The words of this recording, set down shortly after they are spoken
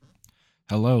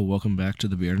Hello, welcome back to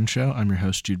the Bearden Show. I'm your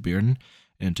host, Jude Bearden,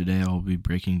 and today I'll be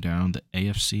breaking down the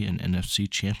AFC and NFC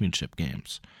championship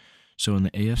games. So in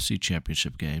the AFC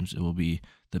championship games, it will be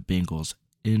the Bengals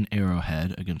in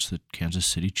Arrowhead against the Kansas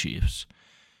City Chiefs.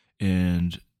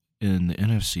 And in the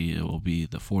NFC, it will be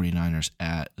the 49ers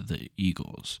at the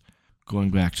Eagles. Going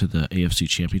back to the AFC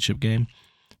championship game,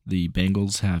 the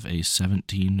Bengals have a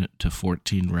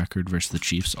 17-14 record versus the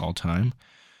Chiefs all time.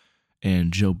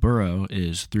 And Joe Burrow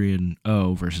is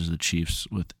 3-0 versus the Chiefs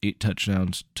with 8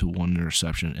 touchdowns to 1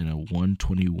 interception and a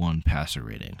 121 passer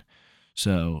rating.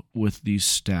 So with these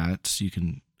stats, you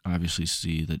can obviously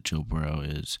see that Joe Burrow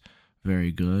is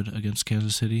very good against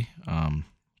Kansas City.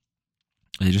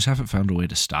 They just haven't found a way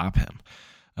to stop him.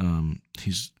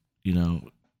 He's,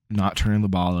 not turning the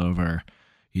ball over.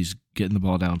 He's getting the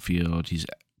ball downfield. He's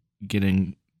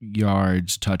getting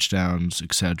yards, touchdowns,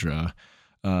 etc.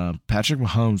 Patrick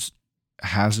Mahomes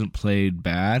hasn't played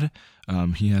bad.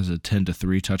 He has a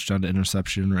 10-3 touchdown to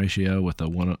interception ratio with a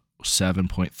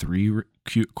 107.3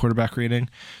 quarterback rating.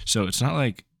 So it's not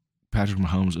like Patrick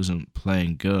Mahomes isn't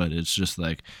playing good. It's just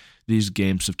like these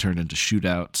games have turned into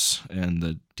shootouts and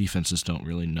the defenses don't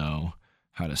really know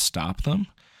how to stop them.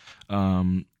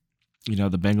 The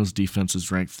Bengals defense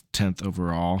is ranked 10th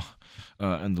overall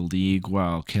in the league,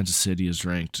 while Kansas City is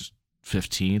ranked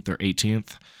 15th or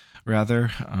 18th rather.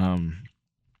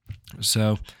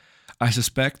 So I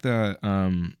suspect that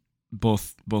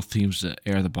both teams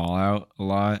air the ball out a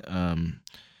lot.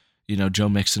 Joe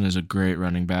Mixon is a great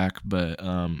running back, but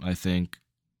I think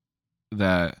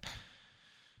that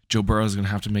Joe Burrow is going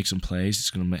to have to make some plays. He's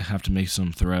going to have to make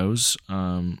some throws.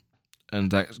 And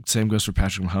that same goes for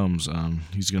Patrick Mahomes.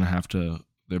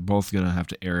 They're both going to have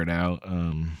to air it out,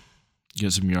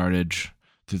 get some yardage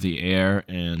through the air.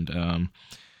 And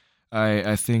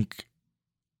I think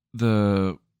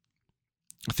the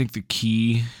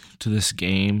key to this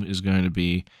game is going to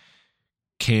be,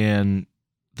 can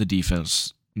the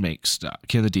defenses make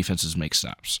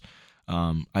stops?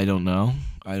 I don't know.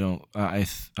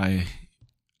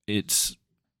 It's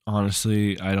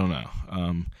honestly, I don't know.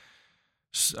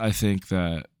 I think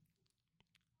that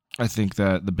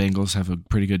the Bengals have a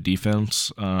pretty good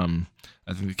defense. I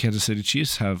think the Kansas City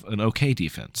Chiefs have an okay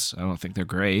defense. I don't think they're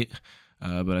great,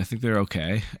 but I think they're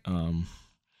okay.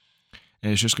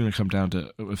 And it's just going to come down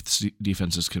to if the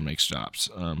defenses can make stops,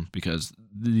 because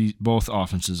both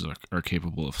offenses are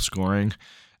capable of scoring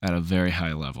at a very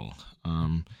high level.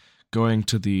 Going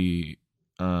to the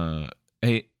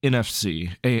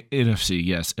NFC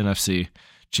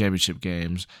championship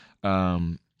games.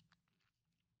 Can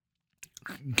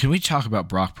we talk about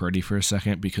Brock Purdy for a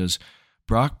second? Because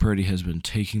Brock Purdy has been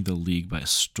taking the league by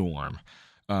storm.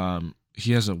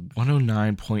 He has a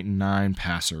 109.9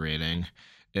 passer rating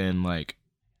in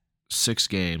 6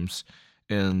 games,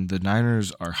 and the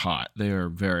Niners are hot. They are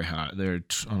very hot. They're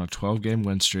on a 12-game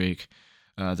win streak.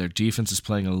 Their defense is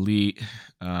playing elite.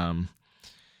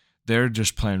 They're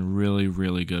just playing really,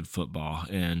 really good football,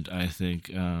 and I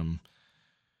think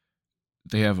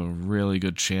they have a really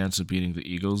good chance of beating the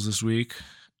Eagles this week.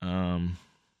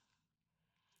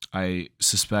 I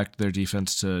suspect their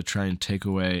defense to try and take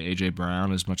away A.J.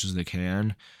 Brown as much as they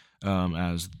can,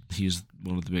 as he's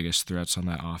one of the biggest threats on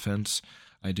that offense.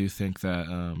 I do think that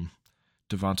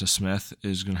Devonta Smith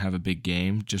is going to have a big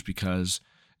game, just because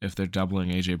if they're doubling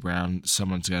A.J. Brown,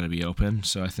 someone's got to be open.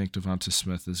 So I think Devonta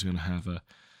Smith is going to have a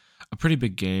pretty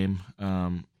big game.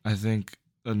 I think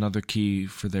another key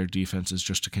for their defense is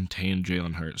just to contain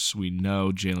Jalen Hurts. We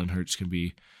know Jalen Hurts can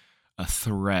be a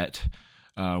threat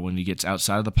when he gets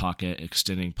outside of the pocket,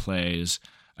 extending plays.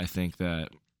 I think that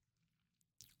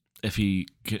if you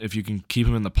can keep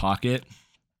him in the pocket,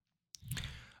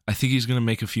 I think he's going to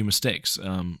make a few mistakes.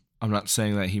 I'm not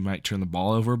saying that he might turn the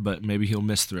ball over, but maybe he'll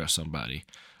misthrow somebody.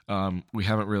 We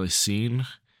haven't really seen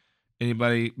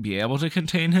anybody be able to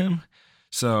contain him.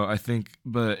 So I think,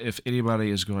 but if anybody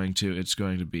is going to, it's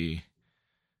going to be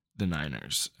the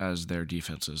Niners, as their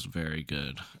defense is very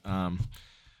good.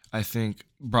 I think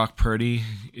Brock Purdy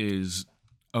is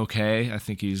okay. I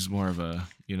think he's more of a,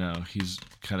 he's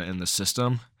kind of in the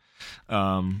system.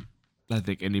 I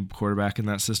think any quarterback in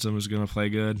that system is going to play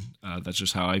good. That's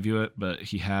just how I view it, but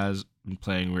he has been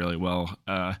playing really well.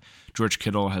 George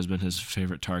Kittle has been his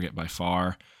favorite target by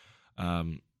far.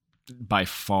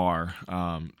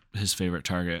 His favorite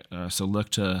target. So look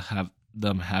to have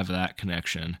them have that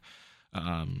connection.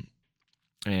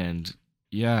 And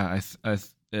yeah,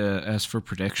 as for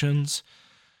predictions,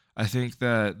 I think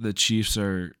that the Chiefs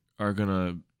are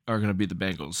gonna beat the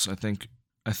Bengals. I think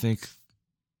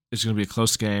it's gonna be a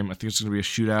close game. I think it's gonna be a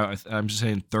shootout. I'm just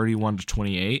saying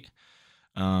 31-28.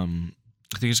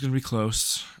 I think it's going to be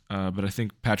close, but I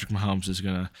think Patrick Mahomes is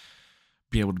going to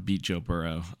be able to beat Joe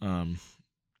Burrow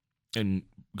and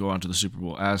go on to the Super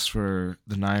Bowl. As for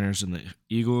the Niners and the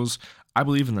Eagles, I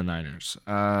believe in the Niners.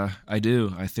 I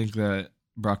do. I think that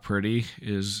Brock Purdy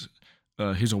is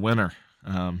he's a winner.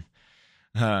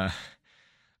 But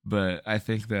I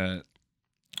think that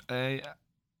I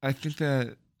think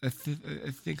that I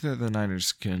think that the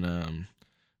Niners can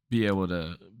be able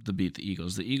to beat the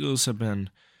Eagles. The Eagles they've been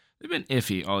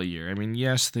iffy all year. I mean,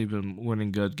 yes, they've been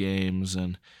winning good games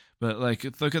but like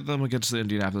look at them against the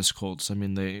Indianapolis Colts. I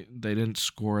mean, they didn't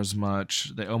score as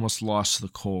much. They almost lost to the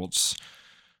Colts,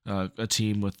 a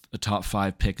team with a top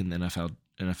 5 pick in the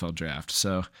NFL draft.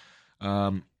 So,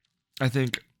 I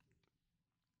think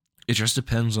it just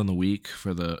depends on the week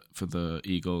for the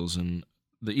Eagles. And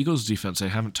the Eagles defense, I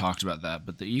haven't talked about that,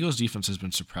 but the Eagles defense has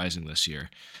been surprising this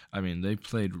year. I mean, they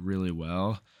played really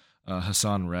well.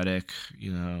 Hassan Reddick,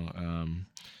 and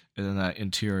then that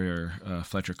interior,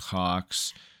 Fletcher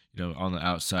Cox. On the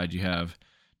outside you have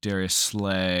Darius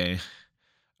Slay,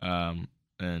 and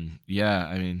yeah,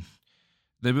 I mean,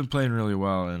 they've been playing really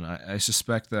well, and I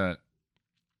suspect that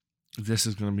this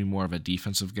is going to be more of a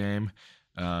defensive game.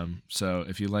 So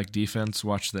if you like defense,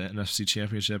 watch the NFC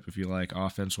Championship. If you like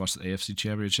offense, watch the AFC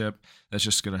Championship. That's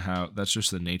just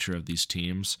the nature of these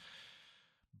teams.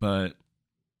 But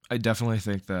I definitely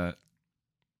think that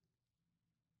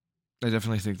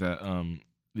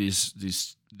these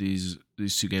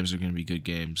two games are going to be good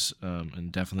games,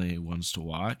 and definitely ones to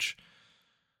watch.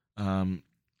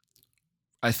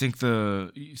 I think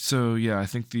the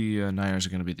Niners are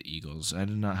going to beat the Eagles. I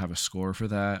did not have a score for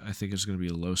that. I think it's going to be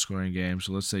a low scoring game.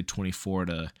 So let's say 24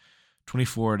 to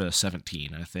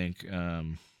 17. I think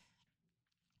the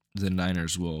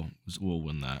Niners will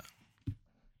win that.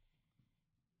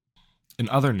 In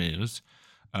other news,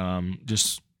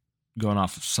 just going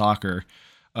off of soccer,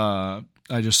 I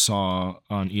just saw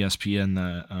on ESPN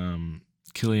that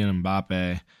Kylian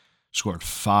Mbappe scored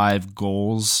 5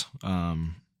 goals.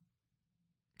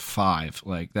 5,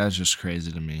 like that's just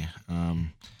crazy to me.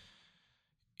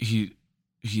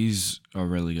 He's a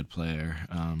really good player.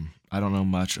 I don't know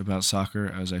much about soccer,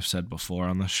 as I've said before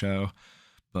on the show,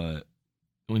 but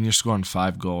when you're scoring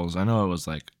 5 goals, I know it was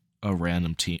like a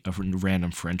random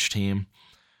French team,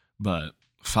 but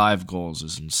 5 goals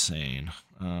is insane.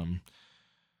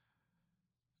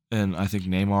 And I think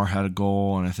Neymar had a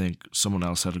goal, and I think someone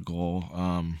else had a goal.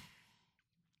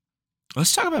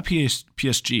 Let's talk about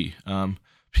PSG.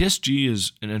 PSG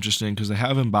is an interesting because they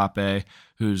have Mbappe,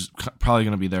 who's probably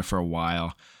going to be there for a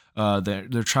while.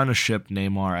 They're trying to ship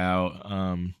Neymar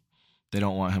out. They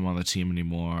don't want him on the team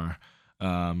anymore.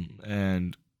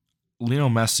 And Lionel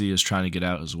Messi is trying to get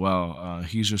out as well.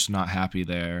 He's just not happy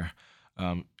there.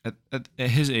 At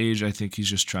his age, I think he's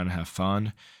just trying to have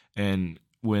fun. And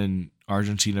when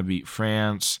Argentina beat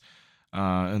France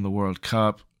in the World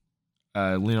Cup,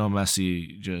 Lionel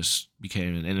Messi just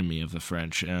became an enemy of the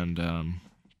French, and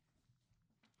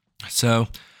so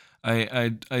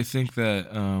I think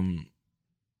that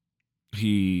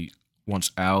he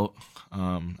wants out.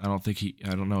 I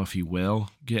don't know if he will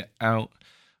get out,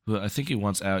 but I think he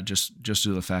wants out just due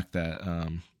to the fact that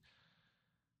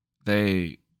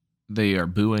they are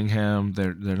booing him.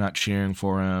 They're not cheering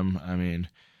for him. I mean,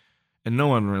 and no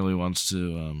one really wants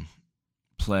to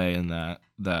play in that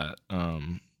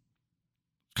kind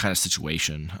of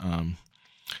situation.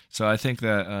 So I think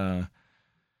that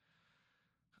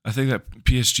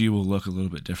PSG will look a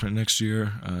little bit different next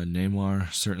year.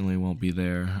 Neymar certainly won't be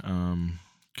there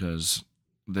because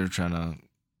they're trying to.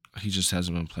 He just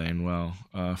hasn't been playing well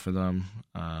for them.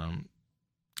 And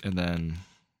then,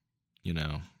 you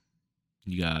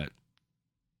got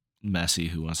Messi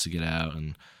who wants to get out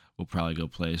and will probably go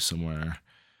play somewhere.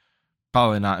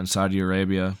 Probably not in Saudi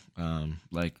Arabia,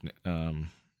 like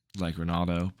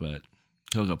Ronaldo, but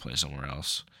he'll go play somewhere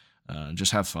else.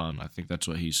 Just have fun. I think that's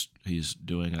what he's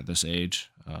doing at this age.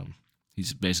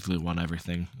 He's basically won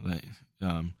everything.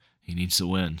 He needs to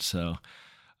win. So,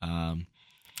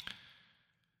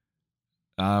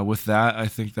 with that, I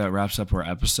think that wraps up our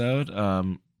episode.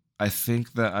 I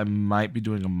think that I might be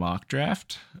doing a mock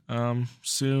draft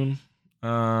soon.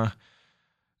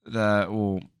 That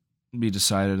will be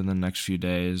decided in the next few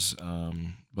days.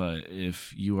 But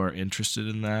if you are interested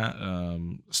in that,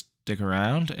 stick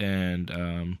around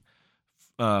and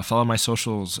follow my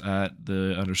socials at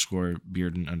the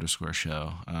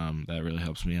 _Bearden_show. That really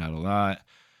helps me out a lot.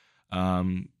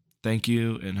 Thank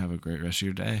you and have a great rest of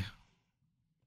your day.